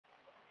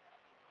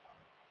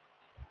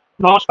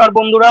নমস্কার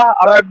বন্ধুরা,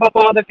 আরো একবার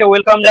তোমাদেরকে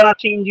ওয়েলকাম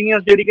জানাচ্ছি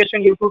ইঞ্জিনিয়ার্স ডেডিকেশন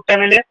ইউটিউব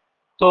চ্যানেলে।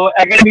 তো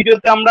আগের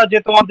ভিডিওতে আমরা যে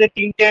তোমাদের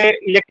তিনটে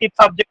ইলেকটিভ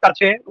সাবজেক্ট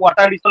আছে,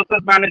 water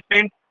resources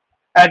management,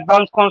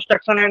 advance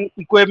construction and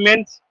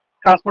equipments,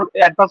 transport,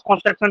 advance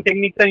construction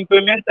techniques and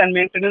equipments and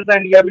maintenance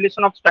and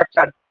rehabilitation of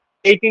structure,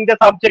 এই তিনটে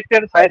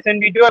সাবজেক্টের সাজেশন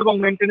ভিডিও এবং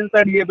maintenance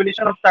and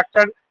rehabilitation of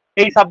structure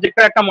এই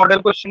সাবজেক্টের একটা মডেল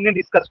কোশ্চেন নিয়ে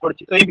ডিসকাস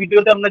করেছি। তো এই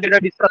ভিডিওতে আমরা যেটা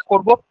ডিসকাস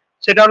করব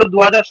সেটা হলো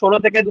 2016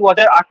 থেকে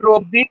 2018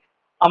 অবধি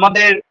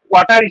আমাদের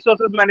ওয়াটার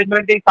রিসোর্সেস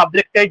ম্যানেজমেন্ট এই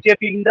সাবজেক্টে যে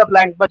ফিল ইন দ্য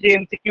ব্ল্যাঙ্ক বা যে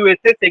এমসিকিউ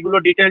এসে সেগুলো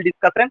ডিটেল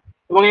ডিসকাশন,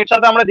 এবং এর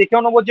সাথে আমরা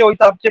দেখেও নেবো যে ওই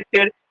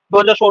সাবজেক্টের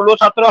 2016,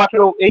 17,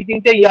 18 এই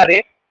তিনটে ইয়ারে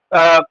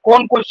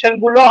কোন কোশ্চেন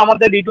গুলো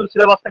আমাদের রিডিউস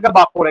সিলেবাস থেকে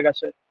বাদ পড়ে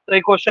গেছে। তো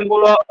এই কোশ্চেন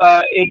গুলো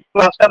এই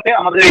ক্লাসটাতে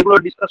আমাদের এগুলো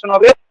ডিসকাশন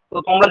হবে। তো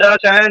তোমরা যারা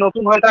চ্যানেলে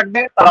নতুন হয়ে থাকবে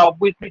তারা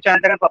অবভিয়াসলি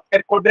চ্যানেলটাকে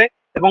সাবস্ক্রাইব করবে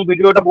এবং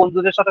ভিডিওটা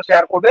বন্ধুদের সাথে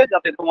শেয়ার করবে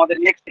যাতে তোমাদের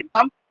নেক্সট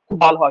এক্সাম খুব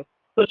ভালো হয়।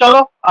 তো চলো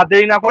আর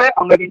দেরি না করে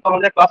আমরা কিন্তু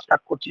আমাদের ক্লাস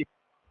স্টার্ট করছি।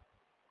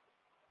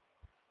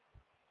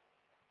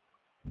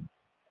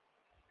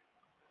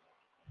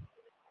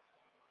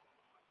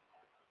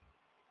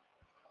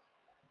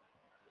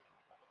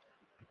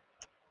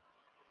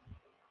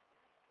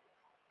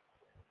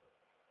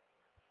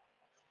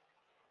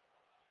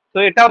 তো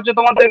এটা হচ্ছে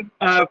তোমাদের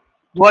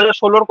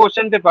 2016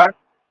 কোশ্চেন পেপার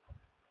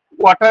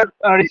ওয়াটার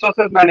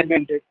রিসোর্সেস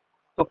ম্যানেজমেন্টের।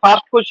 তো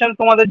ফার্স্ট কোশ্চেন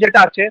তোমাদের যেটা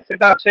আছে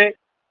সেটা আছে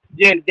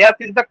যে that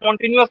is the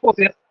continuous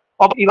process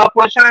of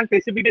evaporation and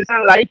precipitation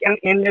like an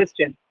endless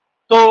chain.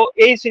 তো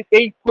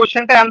এই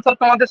কোশ্চেনটা অ্যান্সার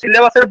তোমাদের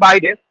সিলেবাসের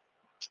বাইরে,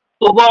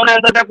 তবুও আমরা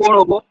অ্যান্সারটা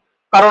করবো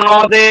কারণ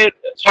আমাদের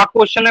শর্ট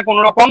কোশ্চেনে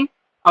কোনো রকম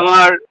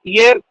আমার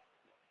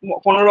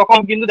কোনো রকম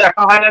কিন্তু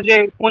দেখা হয় না যে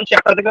কোন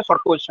চ্যাপ্টার থেকে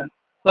শর্ট কোশ্চেন।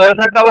 তো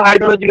অ্যান্সারটা হবে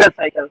hydrological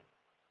cycle.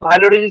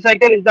 Hydrology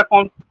cycle is the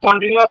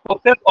continuous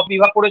process of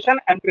evaporation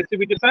and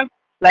precipitation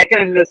like an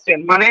endless chain.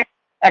 মানে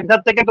এক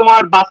ধার থেকে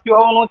তোমার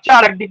বাষ্পীভবন হচ্ছে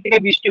আর একদিক থেকে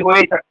বৃষ্টি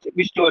হয়েই থাকছে,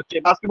 বৃষ্টি হচ্ছে,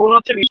 বাষ্পীভবন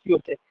হচ্ছে, বৃষ্টি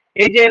হচ্ছে,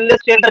 এই যে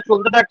এন্ডলেস চেনটা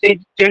চলতে থাকছে এই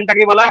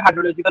চেনটাকে বলা হয়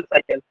হাইড্রোলজিক্যাল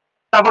সাইকেল।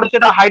 তারপর হচ্ছে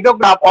the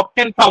hydrograph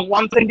obtained from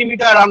 1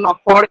 centimeter runoff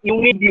for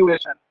unit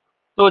duration।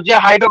 তো যে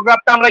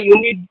হাইড্রোগ্রাফটা আমরা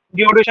ইউনিট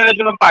ডিউরেশনের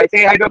জন্য পাই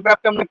সেই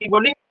হাইড্রোগ্রাফকে আমরা কি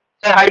বলি?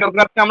 সেই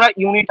হাইড্রোগ্রাফকে আমরা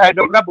ইউনিট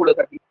হাইড্রোগ্রাফ বলে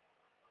থাকি।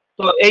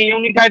 তো এই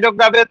ইউনিট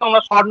হাইড্রোগ্রাফে তোমরা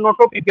শর্ট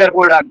নোটও প্রিপেয়ার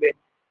করে রাখবে।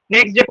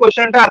 নেক্সট যে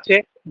কোশ্চেনটা আছে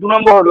 2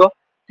 নম্বর হলো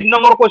 3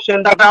 নম্বর question,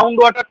 the ground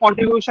water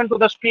contribution to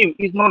the stream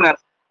is known as.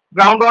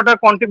 Ground water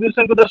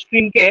contribution to the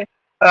স্ট্রিমকে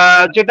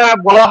যেটা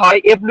বলা হয়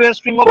এফ্লুয়েন্ট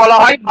স্ট্রিমও বলা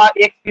হয় বা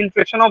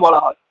এক্সফিল্ট্রেশনও বলা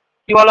হয়।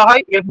 কি বলা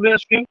হয়?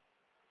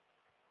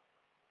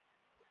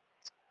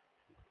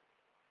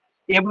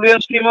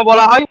 এফ্লুয়েন্ট স্ট্রিমও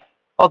বলা হয়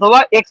অথবা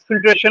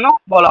এক্সফিল্ট্রেশনও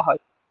বলা হয়।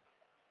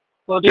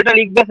 তো যেটা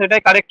লিখবে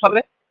সেটাই কারেক্ট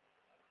হবে।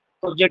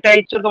 তো যেটা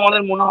ইচ্ছে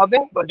তোমাদের মনে হবে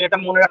বা যেটা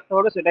মনে রাখতে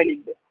হবে সেটাই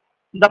লিখবে।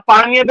 The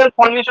permeable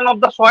formation of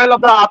the soil of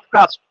the earth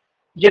crust,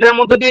 যেটার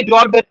মধ্যে দিয়ে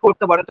জল বেদ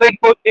করতে পারে। তো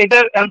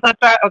এটার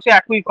অ্যান্সারটা হচ্ছে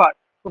অ্যাকুইফার।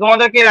 তো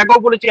তোমাদেরকে আগেও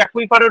বলেছি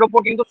অ্যাকুইফারের উপর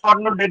কিন্তু শর্ট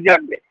নোট রেডি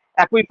রাখবে।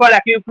 অ্যাকুইফার,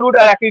 অ্যাকুইফ্লুড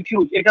আর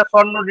অ্যাকুইফিউজ এটা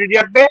শর্ট নোট রেডি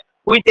রাখবে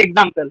উইথ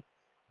এক্সাম্পল।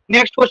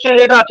 নেক্সট কোশ্চেন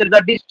যেটা আছে,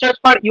 the discharge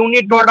per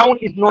unit drawdown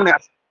is known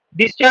as.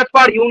 Discharge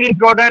per unit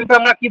ড্রডাউনকে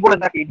আমরা কি বলে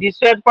থাকি?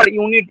 ডিসচার্জ পার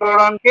ইউনিট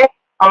ড্রডাউনকে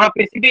আমরা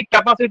স্পেসিফিক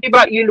ক্যাপাসিটি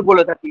বা ইল্ড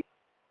বলে থাকি।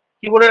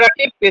 কি বলে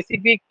রাখি?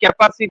 স্পেসিফিক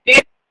ক্যাপাসিটি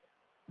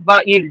বা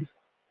yield.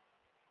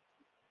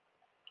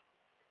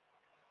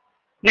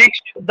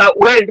 Next, the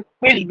well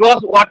which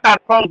draws water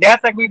from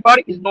dash aquifer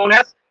is known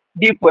as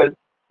deep well.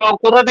 তো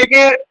কোথা থেকে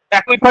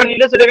অ্যাকুইফার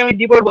নিলে সেটাকে আমি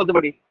ডিপ ওয়েল বলতে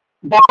পারি?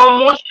 বটম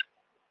মোস্ট,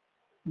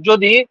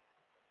 যদি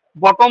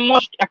বটম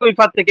মোস্ট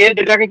অ্যাকুইফার থেকে,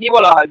 যেটাকে কি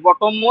বলা হয়?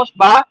 বটম মোস্ট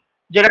বা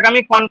যেটাকে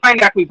আমি কনফাইন্ড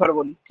অ্যাকুইফার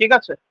বলি। ঠিক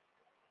আছে,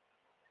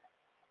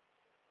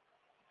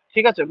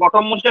 ঠিক আছে,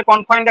 বটম মোস্টে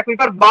কনফাইন্ড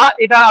অ্যাকুইফার বা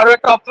এটা আরো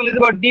একটা অপশন দিতে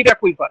পারি ডিপ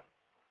অ্যাকুইফার।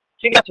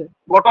 ঠিক আছে,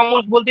 বটম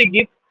মোস্ট বলতে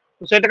ডিপ,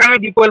 তো সেটাকে আমি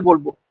ডিপ ওয়েল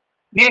বলবো।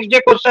 নেক্সট যে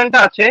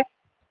কোশ্চেনটা আছে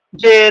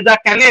যে the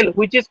canal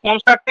which is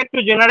constructed to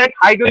generate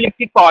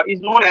hydroelectric power is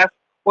known as.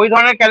 ওই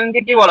ধরনের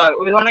ক্যানেলকে কি বলা হয়?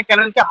 ওই ধরনের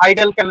ক্যানেলকে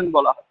হাইডাল ক্যানেল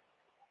বলা হয়।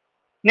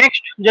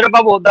 নেক্সট যেটা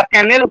পাবো, the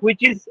canal which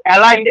is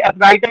aligned at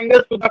right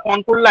angles to the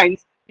control lines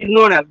is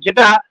known as.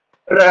 যেটা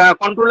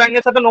কন্ট্রোল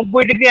লাইনের সাথে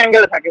 90 ডিগ্রি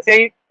অ্যাঙ্গেলে থাকে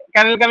সেই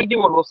ক্যানেলকে আমি কি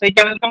বলবো? সেই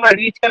ক্যানেলকে আমরা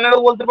রিচ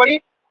ক্যানেলও বলতে পারি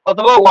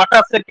অথবা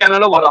ওয়াটার সেট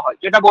ক্যানেলও বলা হয়।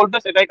 যেটা বলবে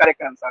সেটাই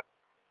কারেক্ট অ্যান্সার।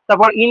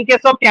 তারপর in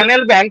case of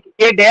cancel bank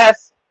a dash,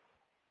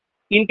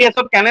 in case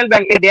of canal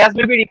bank a dash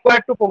may be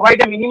required to provide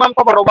a minimum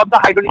cover over the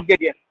hydraulic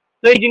gradient।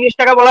 তো এই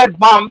জিনিসটাকে বলা হয়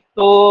বাম।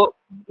 তো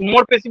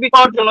মোর স্পেসিফিক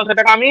হওয়ার জন্য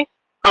সেটাকে আমি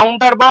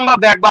কাউন্টার বাম বা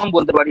ব্যাক বাম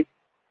বলতে পারি,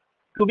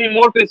 two be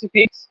more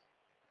specific.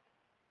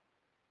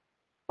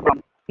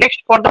 Next,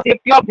 for the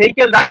safety of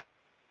vehicle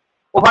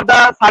over the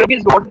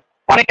service road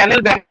on a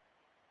cancel bank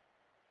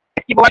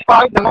কি প্রোভাইড করা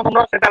হয়? জানো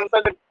তোমরা সেটা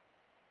অ্যান্সার দেবে।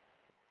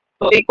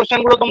 তো এই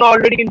কোশ্চেনগুলো তোমরা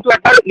অলরেডি কিন্তু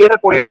একটা ক্লিয়ার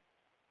করে।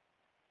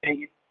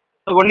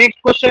 তো নেক্সট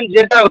কোশ্চেন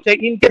যেটা হচ্ছে,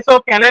 in case of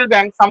cancel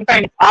bank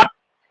sometimes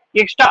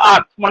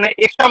আর্থ মানে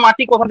এক্সট্রা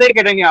মাটি কোথা থেকে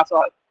কেটে নিয়ে আসা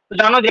হয়? তো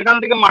জানো যেখান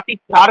থেকে মাটি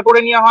ধার করে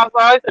নিয়ে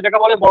আসা হয় সেটাকে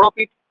বলে বড়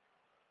পিট।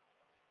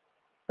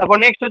 তারপর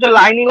নেক্সট হচ্ছে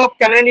lining of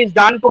cancel is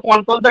done to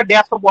control the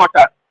dash of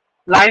water.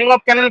 Lining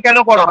of ক্যানেল কেন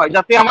করা হয়?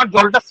 যাতে আমার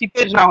জলটা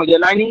সিপেজ না হয়ে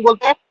যায়। লাইনিং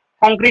বলতে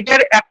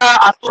কংক্রিটের একটা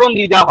আস্তরণ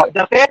দিয়ে দেওয়া হয়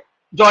যাতে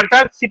জলটা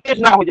সিপেজ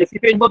না হয়ে যায়,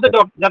 সিপেজ বলতে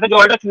যাতে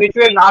জলটা চুয়ে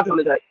চুয়ে না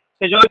চলে যায়,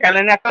 সেই জন্য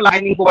ক্যানেলে একটা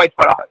লাইনিং প্রোভাইড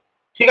করা হয়,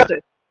 ঠিক আছে।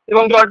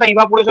 এবং জলটা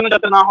ইভাপোরেশনে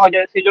যাতে না হয়ে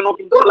যায় সেই জন্য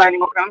কিন্তু লাইনিং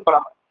অফ ক্যানেল করা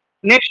হয়।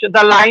 Next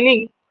the lining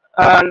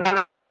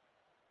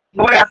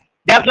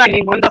gas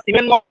lining when the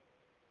cement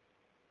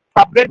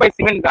separated by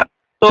cement gun।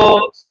 তো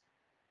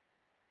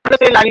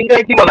সেই লাইনিংটা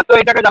কি বলে, তো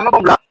এটাকে জানো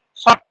তোমরা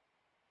শর্ট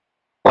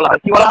বলা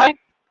হয়, কি বলা হয়,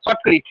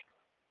 শর্টক্রিট,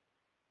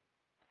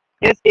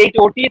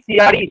 SHOTCRET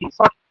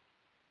short.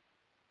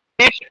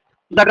 Next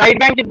the guide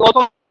bank is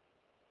also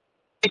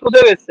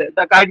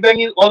the guide bank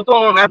is also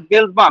known as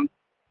base bump,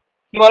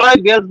 কি বলা হয়,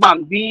 base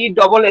bump,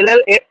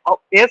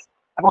 BLLS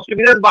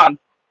apostrophe S bump.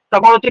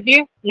 তারপর হচ্ছে কি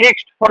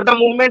next for the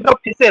movement of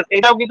ফিসেস,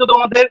 এটাও কিন্তু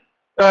তোমাদের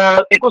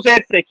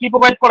 21 কি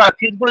প্রোভাইড করা হয়,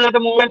 ফিস গুলো যাতে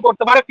মুভমেন্ট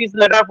করতে পারে ফিস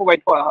লেটার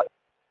প্রোভাইড করা হয়,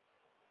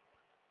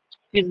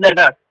 ফিস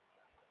লেটার।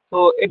 তো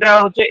এটা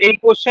হচ্ছে এই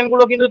কোশ্চেন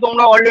গুলো কিন্তু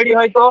তোমরা অলরেডি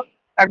হয়তো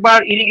একবার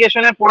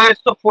ইরিগেশনে পড়ে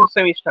এসছো 4th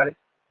সেমিস্টারে,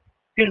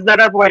 ফিস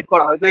লেটার প্রোভাইড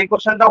করা হয়। তো এই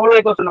কোশ্চেনটা হলো,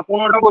 এই কোশ্চেন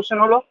 15টা কোশ্চেন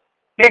হলো।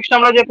 নেক্সট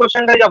আমরা যে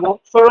কোশ্চেনটায় যাবো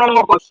 16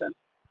 নম্বর কোশ্চেন।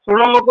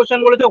 16 নম্বর কোশ্চেন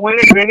বলেছে when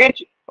a drainage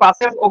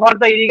passes over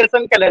the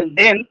irrigation canal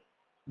then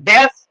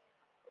dash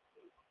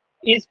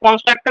is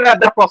constructed at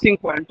the crossing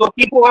point। তো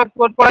কি প্রভাব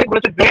পড়ে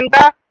বলেছে,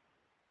 ড্রেনটা,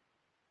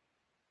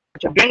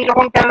 ড্রেন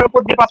যখন ক্যানেলের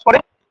উপর দিয়ে পাস করে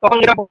তখন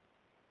যেটা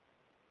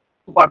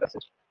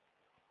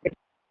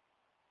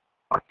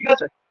ঠিক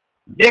আছে।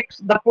 Next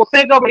the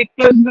process of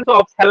replacement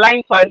of saline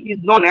soil is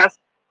known as,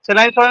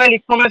 saline সয়েলের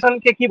replacement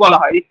কে কি বলা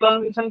হয়,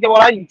 রিপ্লেসমেন্ট কে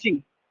বলা হয় লিচিং,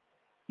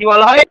 কি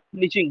বলা হয়,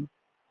 lynching.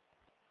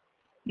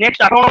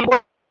 Next 18 number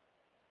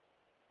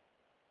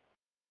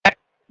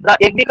the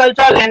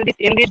agriculture land is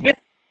enriched with,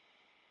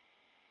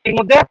 এর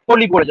মধ্যে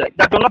পলি পড়ে যায়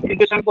যার জন্য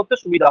ইরিগেশন করতে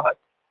সুবিধা হয়।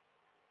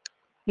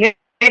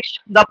 Next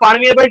the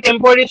permeable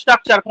temporary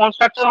structure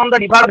construction on the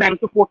river bank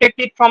to protect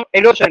it from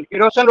erosion,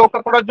 erosion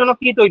রক্ষা করার জন্য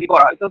কি তৈরি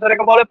করা হয়, তো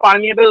সেটাকে বলে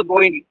পারমিয়েবল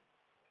গ্রোইনিং,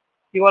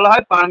 কি বলা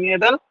হয়,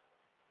 permeable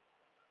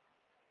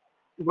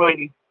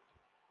গ্রোইনিং।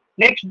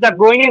 Next, the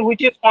groining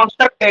which is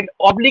constructed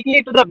obliquely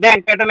to the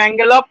bank at an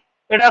angle of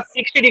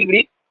 60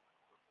 degree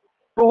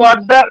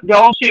towards the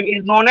downstream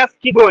is known as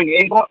কি groining।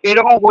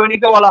 এরকম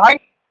groiningকে বলা হয়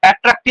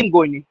attractive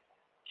groining,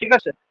 ঠিক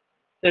আছে,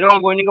 এরকম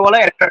groiningকে বলা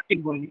হয় attractive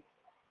groining।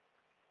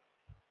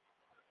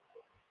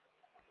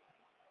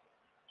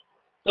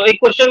 তো এই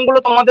কোশ্চেন গুলো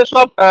তোমাদের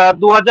সব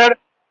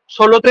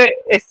 2016-তে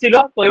এসেছিল।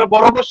 তো এবার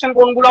বড় কোশ্চেন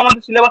কোনগুলো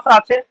আমাদের সিলেবাসে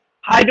আছে,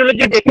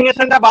 হাইড্রোলজি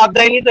ডেফিনেশনটা বাদ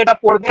দেয়নি, তো এটা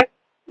পড়বে।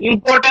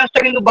 ইম্পর্টেন্সটা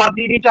কিন্তু বাদ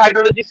দিয়ে দিয়েছে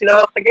হাইড্রোলজি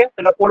সিলেবাস থেকে,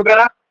 সেটা পড়বে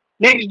না।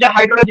 নেক্সট যে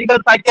হাইড্রোলজিক্যাল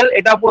সাইকেল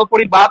এটা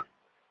পুরোপুরি বাদ।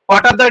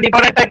 What are the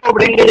different type of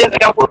rain guesses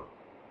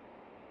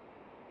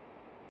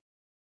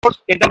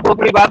এটা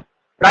পুরোপুরি বাদ।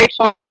 Right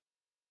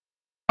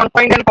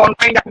confined and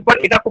confined aquifer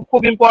এটা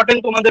খুব ইম্পর্টেন্ট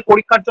তোমাদের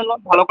পরীক্ষার জন্য,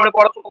 ভালো করে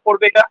পড়াশোনা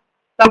করবে এটা।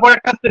 তারপর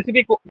একটা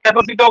specific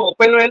capacity of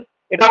open well,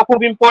 এটাও খুব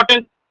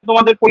ইম্পর্টেন্ট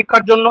তোমাদের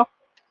পরীক্ষার জন্য।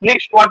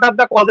 Next what are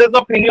the causes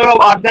of failure of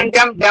earth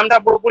dam, ড্যামটা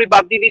পুরোপুরি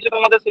বাদ দিয়ে দিয়েছে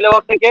তোমাদের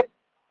সিলেবাস থেকে।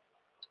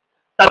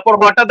 তারপর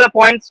what are the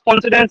points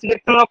consider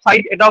selection of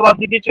sight, এটাও বাদ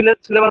দিয়ে দিয়েছিল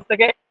সিলেবাস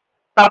থেকে।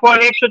 তারপর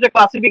নেক্সট হচ্ছে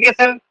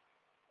classification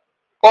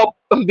of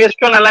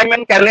based on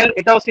alignment ক্যানেল,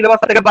 এটাও সিলেবাস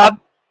থেকে বাদ।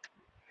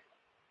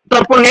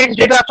 তারপর নেক্সট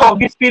যেটা আছে অফ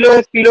স্পিলওয়ে,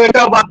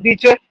 স্পিলওয়েটাও বাদ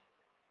দিয়েছে।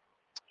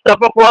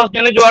 তারপর ক্রস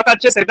ড্রেনেজ ওয়ার্ক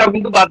আছে সেটাও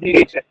কিন্তু বাদ দিয়ে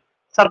দিয়েছে,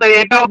 সাথে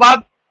এটাও বাদ।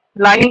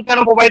 লাইনিং কেন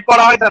প্রোভাইড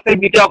করা হয় তাতে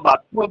বিটাও বাদ,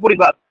 পুরোপুরি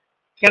বাদ,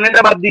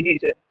 ক্যানেলটা বাদ দিয়ে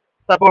দিয়েছে।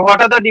 তারপর what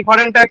are the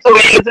different types of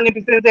irrigation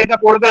efficiency, এটা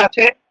পড়বে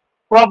আছে।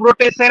 Crop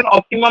rotation,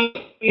 optimum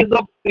use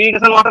of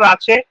irrigation water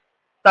আছে।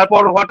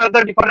 তারপর what are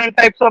the different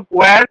types of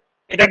wire,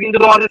 এটা কিন্তু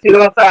তোমাদের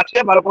সিলেবাসে আছে,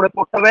 ভালো করে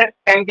পড়তে হবে।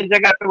 ট্যাঙ্কের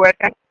জায়গায় একটা ওয়্যার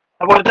ট্যাঙ্ক।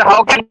 তারপর হচ্ছে হাউ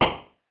ক্যান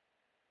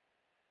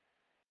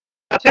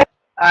আছে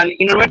আর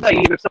ইনভেন্ট দ্য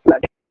ইলিভেটস অফ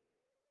প্ল্যান্ট,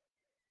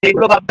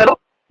 এগুলো বাদ দিলো,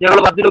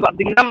 যেগুলো বাদ দিলো বাদ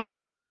দিলাম,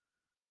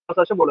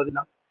 বলে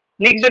দিলাম।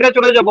 নেক্সট যেটা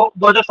চলে যাবো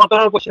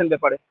 2017 কোশ্চেন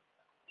পেপারে,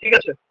 ঠিক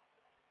আছে।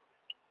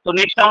 তো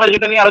নেক্সট আমরা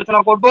যেটা নিয়ে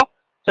আলোচনা করব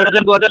সেটা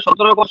হচ্ছে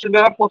 2017 কোশ্চেন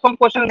পেপার। প্রথম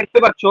কোশ্চেন দেখতে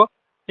পাচ্ছ,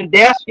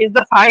 dash is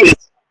the science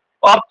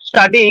of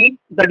studying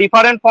the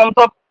different forms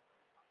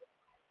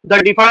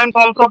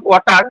of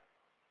water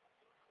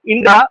in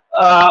the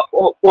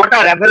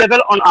water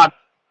available on earth.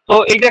 তো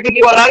এইটাকে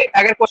কি বলা হয়,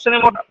 আগের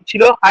কোশ্চেনের মতো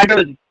ছিল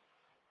হাইড্রোলজি,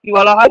 কি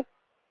বলা হয়,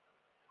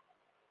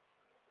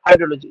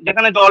 হাইড্রোলজি।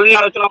 যেখানে জল নিয়ে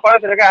আলোচনা করা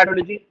সেটাকে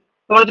হাইড্রোলজি।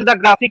 তোমার হচ্ছে the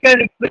graphical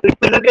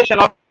representation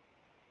of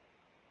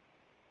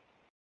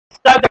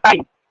the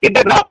time in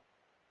the graph,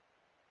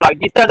 like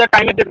discharge the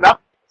time in the graph,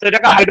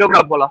 সেটাকে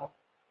হাইড্রোগ্রাফ বলা হয়,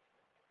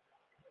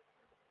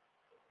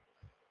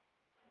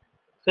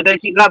 সেটাকে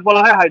কি গ্রাফ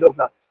বলা হয়,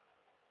 হাইড্রোগ্রাফ।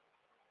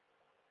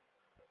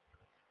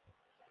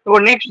 তো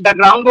next the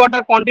ground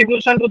water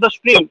contribution to the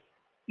stream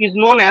is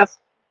known as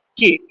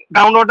কি,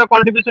 গ্রাউন্ড ওয়াটার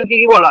কন্ট্রিবিউশন কি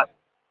বলা হয়,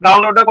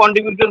 গ্রাউন্ড ওয়াটার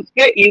কন্ট্রিবিউশন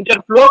কে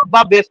ইন্টারফ্লো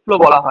বা বেস ফ্লো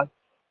বলা হয়,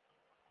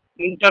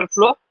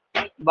 ইন্টারফ্লো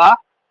বা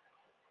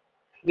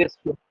base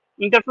flow,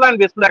 ইন্টারফ্লো and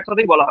base flow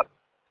একসাথেই বলা হয়,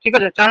 ঠিক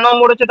আছে। 4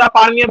 নম্বর হচ্ছে the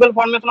permeable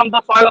formation of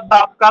the soil of the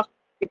আপকাস্ট,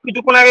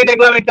 কিছুক্ষণ আগে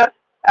দেখলাম এটা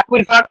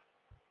অ্যাকুইফার।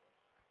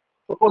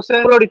 তো কোশ্চেন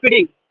গুলো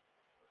রিপিটিং,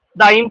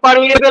 the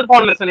impermeable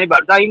formation,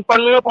 এবার the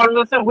impermeable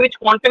formation which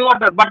contain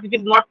water but it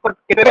is not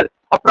capable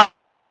of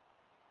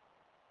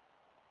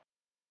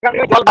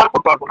জল বার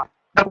করতে পারবো না।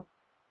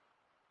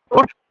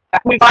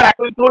 Aquifer,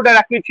 aquifluid and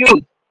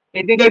aquifuse,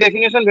 এই তিনটে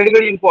definition very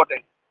very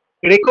important.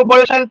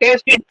 রিকুপারেশন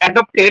test is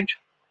adopted,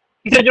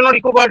 কিসের জন্য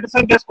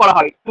রিকুপারেশন টেস্ট করা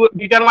হয়? To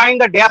determine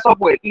the dash of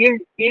well,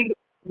 yield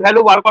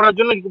value বার করার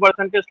জন্য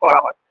রিকুপারেশন টেস্ট করা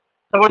হয়।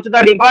 তারপর হচ্ছে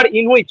the river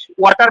in which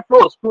water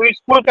flows to its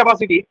full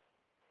capacity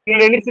in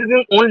rainy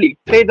season only,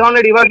 সেই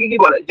ধরনের রিভারকে কি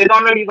বলে? যে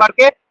ধরনের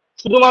রিভারকে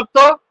শুধুমাত্র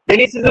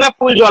রেনি সিজনে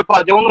ফুল জল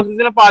পাওয়া যায়, অন্য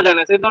সিজনে পাওয়া যায়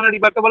না, সেই ধরনের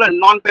রিভারকে বলে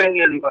নন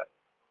পেরেনিয়াল রিভার।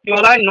 কি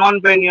বলা হয়? নন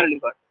পেরেনিয়াল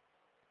রিভার।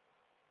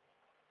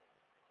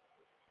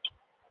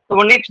 তো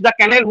next the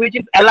canal which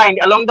is aligned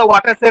along the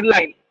watershed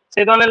line,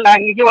 সেই ধরনের লাইন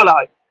কি বলা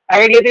হয়?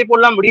 আইডিয়াতেই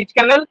পড়লাম রিচ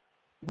ক্যানেল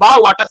বা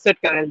ওয়াটারশেড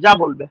ক্যানেল, যা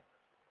বলবে।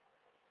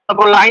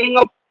 তারপর lining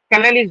of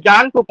cancel is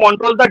done to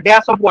control the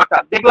dash of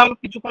water, দেখলাম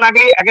কিছুক্ষণ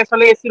আগে আগের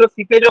সালে এসেছিল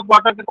সিপেজ অফ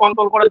ওয়াটারকে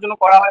কন্ট্রোল করার জন্য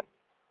করা হয়।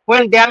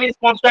 when dam is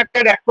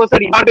constructed across a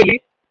river valley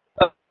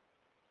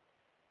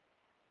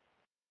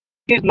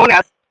is known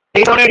as,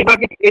 এই ধরনের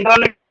রিভারকে এই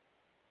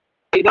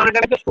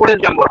ধরনের স্টোরেজ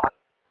ড্যাম বলা হয়।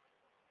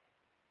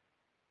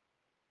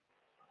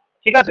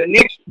 ঠিক আছে,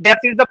 next that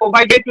is the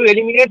provided to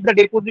eliminate the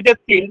deposited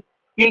seal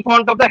in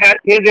front of the head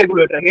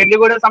regulator, head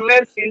regulator সামনে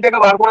সিলটাকে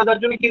বার করে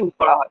দেওয়ার জন্য কি ইউজ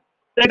করা হয়?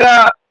 সেটা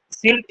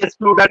সিল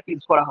এক্সক্লুডার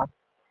ইউজ করা হয়।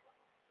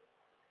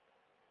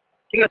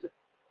 ঠিক আছে,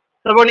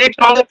 তারপর নেক্সট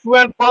আমাদের ট্রু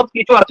এন্ড ফলস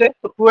কিছু আছে,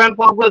 তো ট্রু এন্ড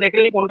ফলস গুলো দেখে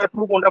নিই কোনটা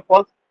ট্রু কোনটা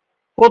ফলস।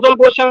 প্রথম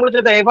কোশ্চেন বলেছে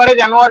the average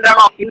annual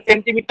runoff in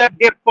centimetre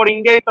depth for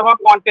India is about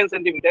 110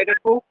 centimetre, এটা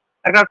ট্রু,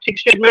 একটা ঠিক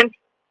স্টেটমেন্ট।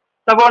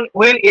 তারপর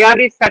when air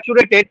is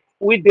saturated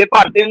with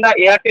vapor then the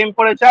air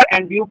temperature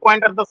and dew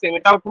point are the same,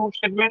 এটাও true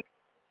statement.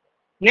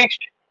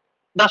 Next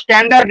the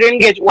standard rain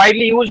gauge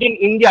widely used in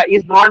India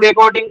is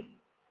non-recording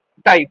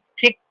type,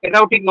 ঠিক,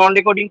 এটাও ঠিক,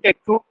 non-recording type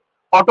true.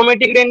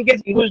 Automatic rain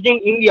gauge used in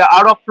India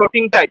are of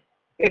floating type,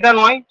 এটা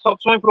নয়,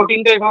 সবসময় floating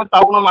type হয়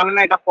তাও কোনো মানে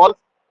না, এটা false.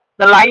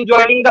 The line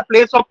joining the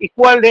place of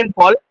equal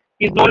rainfall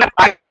is known as,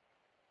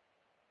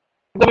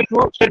 একদমই ট্রু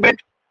স্টেটমেন্ট,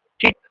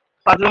 ঠিক,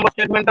 5 নম্বর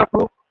স্টেটমেন্টটা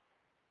ট্রু,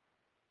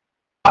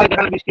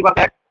 যেখানে বৃষ্টিপাত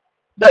এক।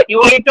 The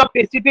unit of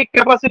specific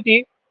capacity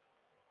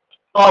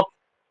of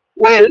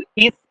well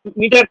is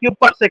meter cube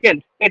per second,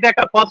 এটা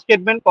একটা ফার্স্ট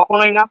স্টেটমেন্ট,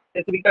 কখনোই না,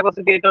 স্পেসিফিক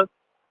ক্যাপাসিটি এটা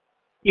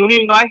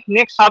ইউনিট নয়।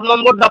 Next 7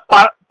 number the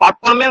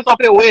performance of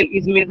A well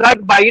is measured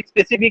by it's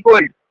specific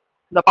well,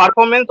 the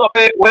performance of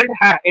A well,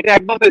 হ্যাঁ এটা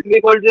একদম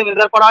specific well দিয়ে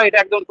মেজার করা হয়, এটা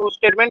একদম true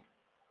statement.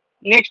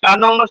 Next 8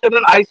 number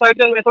statement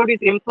আইসোআইসন method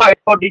is employed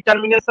for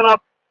determination of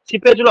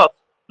seepage loss,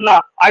 না,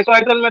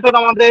 আইসোআইসন method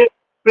আমাদের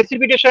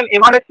প্রেসিপিটেশন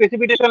এভারেজ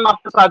প্রেসিপিটেশন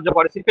মাপতে সাহায্য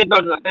করে, সিপেজ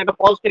লস না, এটা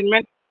ফলস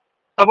স্টেটমেন্ট।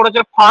 তারপর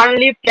হচ্ছে fern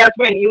leaf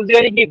catchment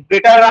usually give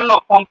better run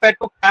of compare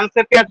to fan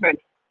shape catchment,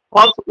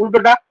 false,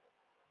 উল্টোটা।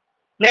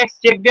 Next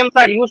check dams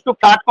R use to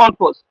flood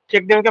control,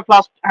 check ড্যামকে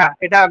flush, হ্যাঁ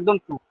এটা একদম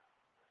ট্রু,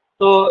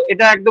 তো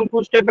এটা একদম ট্রু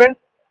স্টেটমেন্ট।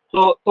 তো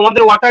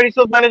তোমাদের ওয়াটার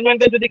রিসোর্স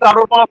ম্যানেজমেন্টে যদি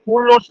কারোর কোনো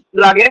ফুল নোটস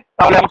লাগে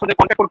তাহলে আমার সাথে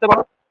কন্ট্যাক্ট করতে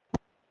পারো।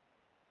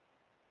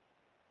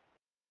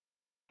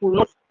 ফুল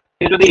নোটস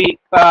যদি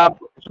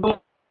শুধু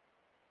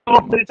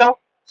নোটস দিতে চাও,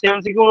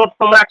 সিএমসিকিউ নোটস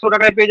তোমরা 100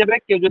 টাকায় পেয়ে যাবে।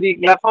 কেউ যদি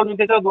গ্লাসও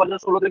নিতে চাও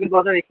 2016 থেকে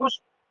 2021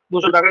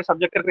 200 টাকায়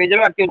সাবজেক্টে পেয়ে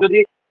যাবে। আর কেউ যদি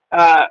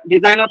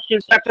design of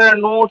skill structure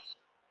notes,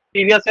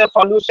 previous year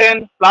solution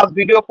plus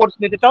video course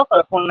নিতে চাও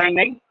তাহলে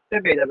 499 তে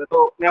পেয়ে যাবে। তো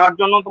নেওয়ার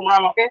জন্য তোমরা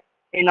আমাকে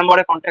এই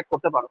নম্বরে কন্ট্যাক্ট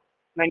করতে পারো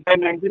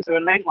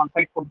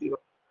 9593791540।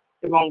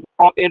 এবং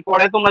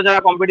এরপরে তোমরা যারা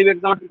কম্পিটিটিভ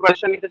এক্সাম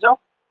প্রিপারেশন নিতে চাও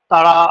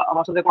তারা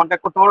আমার সাথে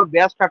কন্ট্যাক্ট করতে পারো।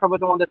 ব্যাচ স্টার্ট হবে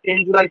তোমাদের 10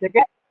 জুলাই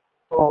থেকে,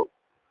 তো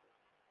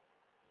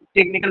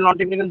টেকনিক্যাল নন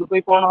টেকনিক্যাল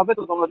দুটোই পড়ানো হবে।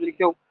 তো তোমরা যদি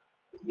কেউ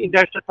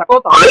ইন্টারেস্টেড থাকো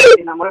তাহলে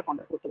এই নম্বরে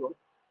কন্ট্যাক্ট করতে পারো।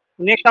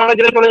 নেক্সট আমরা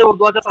যেটা চলে যাবো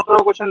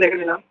 2017 কোশ্চেন দেখে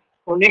নিলাম।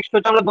 তো নেক্সট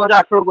হচ্ছে আমরা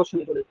 2018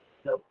 কোশ্চেনে চলে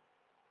যাবো।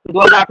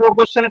 2018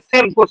 কোশ্চেনের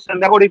সেম কোশ্চেন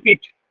দেখো,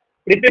 রিপিট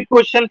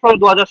কোশ্চেন ফ্রম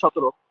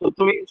 2017। তো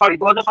তুমি সরি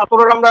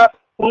 2017 আমরা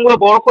কোনগুলো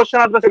বড় কোশ্চেন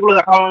আসবে সেগুলো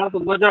দেখা হলো না। তো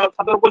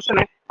 2017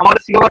 কোশ্চেনে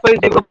আমাদের সিলেবাস ওয়াইজ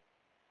যেগুলো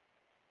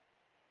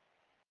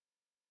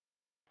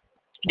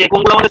যে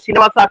কোনগুলো আমাদের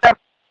সিলেবাস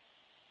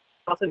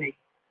আছে নেই।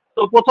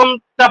 তো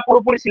প্রথমটা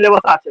পুরোপুরি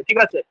সিলেবাস আছে, ঠিক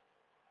আছে।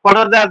 What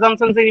are the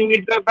assumptions in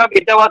unit diagram?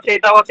 এটাও আছে,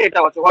 এটাও আছে,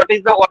 এটাও আছে। What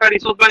is the water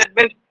resource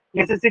management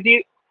necessity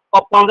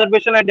of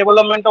conservation and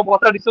development of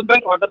water resource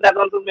management? What are the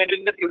assumptions made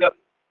in the theory?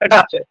 এটা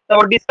আছে।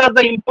 তারপর discuss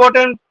the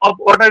importance of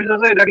water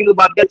resources, এটা কিন্তু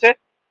বাদ গেছে।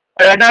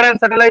 radar and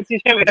satellite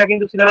system, এটা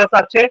কিন্তু syllabus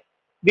আছে।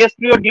 base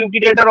period duty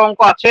data অঙ্ক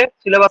আছে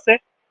সিলেবাসে।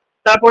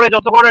 তারপরে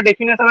যত কটা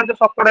ডেফিনেশন আছে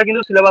সব কটা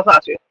কিন্তু সিলেবাসে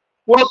আছে।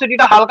 পুরো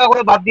সিটিটা হালকা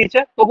করে বাদ দিয়েছে,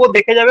 তবুও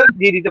দেখে যাবে,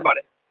 দিয়ে দিতে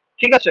পারে,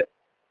 ঠিক আছে।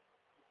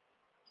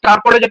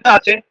 তারপরে যেটা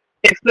আছে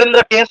explain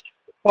the test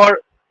for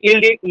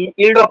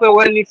yield of a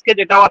well needs কে,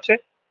 যেটাও আছে।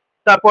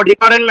 তারপর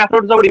different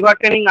methods of river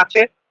training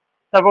আছে।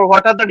 তারপর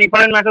what are the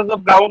different methods of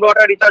ground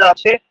water recharge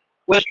আছে,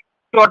 waste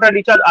water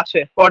recharge আছে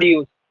for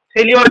use।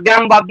 failure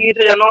dam বাদ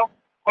দিয়েছে জানো,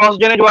 cross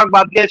drainage work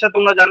বাদ দিয়েছে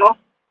তোমরা জানো।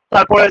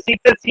 তারপরে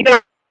সিটের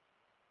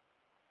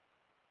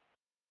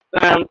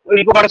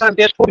recuperation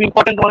test খুব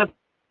ইম্পর্টেন্ট তোমাদের।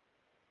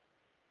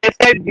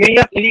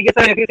 various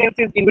irrigation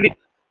efficiencies increase,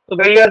 তো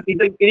various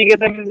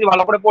irrigation efficiency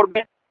ভালো করে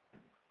পড়বে।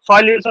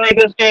 সয়েল ইরোশন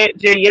এগেইনস্টে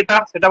যে ইয়েটা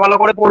সেটা ভালো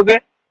করে পড়বে।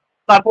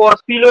 তারপর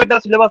স্পিলওয়েটা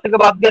সিলেবাস থেকে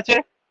বাদ গেছে।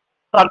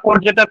 তারপর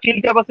যেটা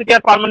ফিল্ড ক্যাপাসিটি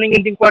আর পার্মানেন্ট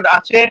ইন্টিগ্রেটেড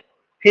আছে,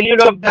 ফেলিউর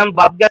অফ ড্যাম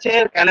বাদ গেছে,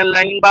 ক্যানেল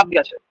লাইনিং বাদ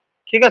গেছে,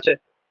 ঠিক আছে।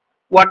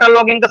 ওয়াটার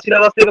লগিংটা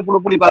সিলেবাস থেকে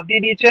পুরোপুরি বাদ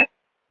দিয়ে দিয়েছে।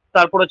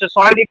 তারপর হচ্ছে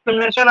সয়েল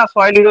রিক্লেমেশন আর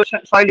সয়েল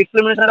ইরোশন, সয়েল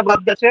রিক্লেমেশনটা বাদ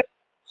গেছে,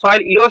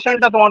 সয়েল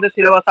ইরোশনটা তোমাদের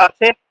সিলেবাস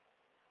আছে।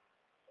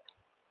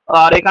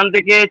 আর এখান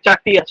থেকে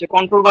চারটি আছে,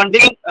 কন্ট্রোল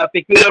বান্ডিং,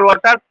 পেকুলিয়ার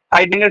ওয়াটার,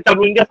 হাইড্রেনের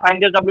ডাব্লিউএনডিএস,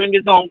 হাইড্রেনের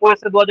ডাব্লিউএনডিএস অঙ্ক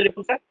এসেছে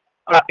 2021-এ,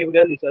 আর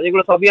আর্টিফিশিয়াল রিসার্চ,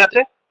 এগুলো সবই আছে।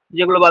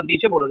 যেগুলো বাদ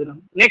দিয়েছে বলে দিলাম।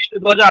 নেক্সট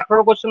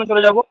 2018 কোশ্চেনে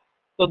চলে যাবো।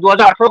 তো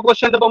 2018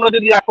 কোশ্চেনটা তোমরা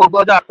যদি দেখো,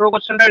 2018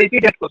 কোশ্চেনটা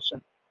রিপিটেড কোশ্চেন।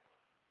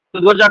 তো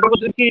 2018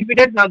 কোশ্চেন কি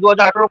রিপিটেড না,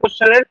 2018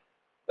 কোশ্চেনের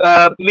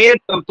মেন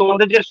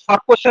তোমাদের যে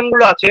শর্ট কোশ্চেন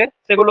গুলো আছে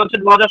সেগুলো হচ্ছে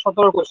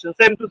 2017 কোশ্চেন,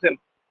 সেম টু সেম।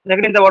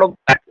 দেখে নিতে পারো,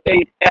 এই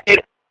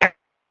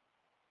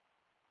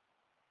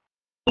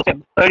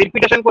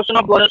রিপিটেশন কোশ্চেন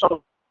অফ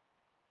 2017,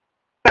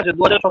 ঠিক আছে,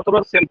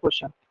 2017 সেম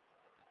কোশ্চেন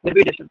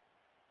রিপিটেশন,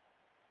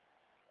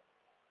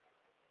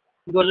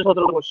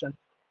 2017 কোশ্চেন।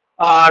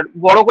 আর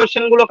বড়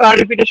কোশ্চেন গুলো কার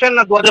রিপিটেশন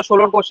না,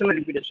 2016 কোশ্চেনের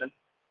রিপিটেশন,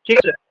 ঠিক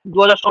আছে।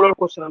 2016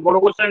 কোশ্চেন বড়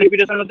কোশ্চেনের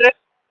রিপিটেশন হচ্ছে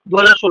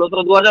 2016।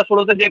 তো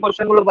 2016-তে যে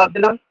কোশ্চেন গুলো বাদ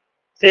দিলাম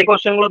সেই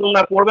কোশ্চেন গুলো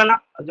তোমরা পড়বে না,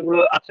 আর যেগুলো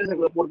আছে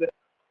সেগুলো পড়বে।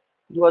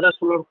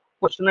 2016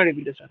 কোশ্চেনের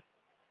রিপিটেশন।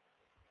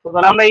 তো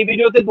তাহলে আমরা এই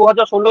ভিডিওতে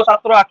 2016,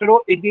 17, 18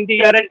 এই তিনটি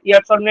ইয়ারের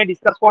ইয়ার সলভ নিয়ে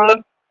ডিসকাস করলাম।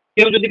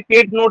 কেউ যদি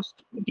পেড নোটস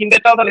কিনতে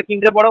চাও তাহলে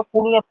কিনতে পারো,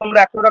 ফুল নোটস তোমরা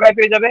 100 টাকায়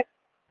পেয়ে যাবে।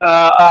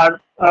 আর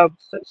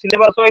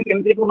সিলেবাস ওয়াইজ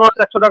এমসিকিউ নোটস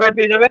 100 টাকায়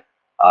পেয়ে যাবে।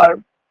 আর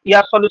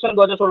ইয়ার সলিউশন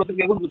 2016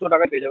 থেকে 200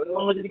 টাকায় পেয়ে যাবে।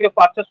 তোমরা যদি কেউ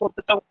পারচেস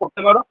করতে চাও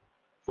করতে পারো।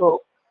 তো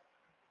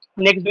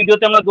নেক্সট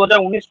ভিডিওতে আমরা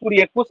 2019, 20,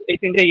 21 এই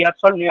তিনটে ইয়ার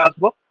সলভ নিয়ে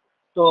আসবো।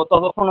 তো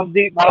ততক্ষণ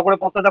অবধি ভালো করে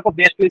পড়তে থাকো,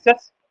 best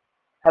wishes,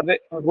 have a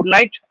good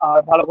night, আর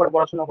ভালো করে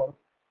পড়াশোনা করো।